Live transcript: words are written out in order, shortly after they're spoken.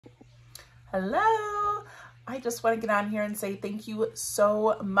Hello. I just want to get on here and say thank you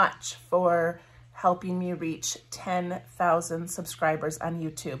so much for helping me reach 10,000 subscribers on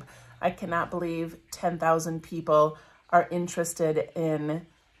YouTube. I cannot believe 10,000 people are interested in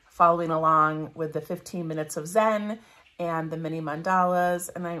following along with the 15 minutes of Zen and the mini mandalas,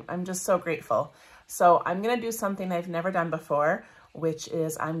 and I'm just so grateful. So I'm going to do something I've never done before, which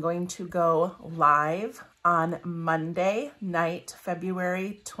is I'm going to go live on Monday night,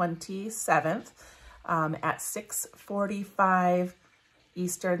 February 27th at 6:45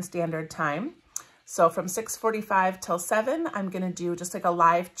 Eastern Standard Time. So from 6:45 till 7, I'm going to do just like a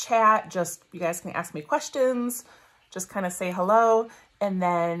live chat. Just you guys can ask me questions, just kind of say hello. And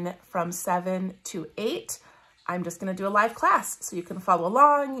then from 7 to 8, I'm just going to do a live class. So you can follow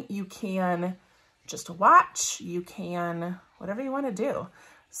along. You can just watch. You can, whatever you want to do.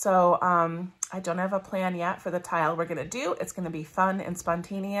 So I don't have a plan yet for the tile we're going to do. It's going to be fun and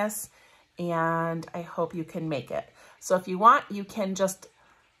spontaneous, and I hope you can make it. So if you want, you can just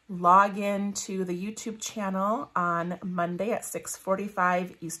log in to the YouTube channel on Monday at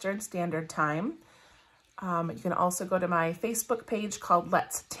 6:45 Eastern Standard Time. You can also go to my Facebook page called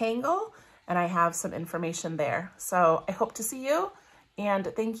Let's Tangle, and I have some information there. So I hope to see you,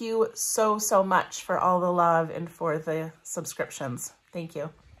 and thank you so, so much for all the love and for the subscriptions. Thank you.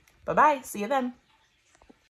 Bye-bye. See you then.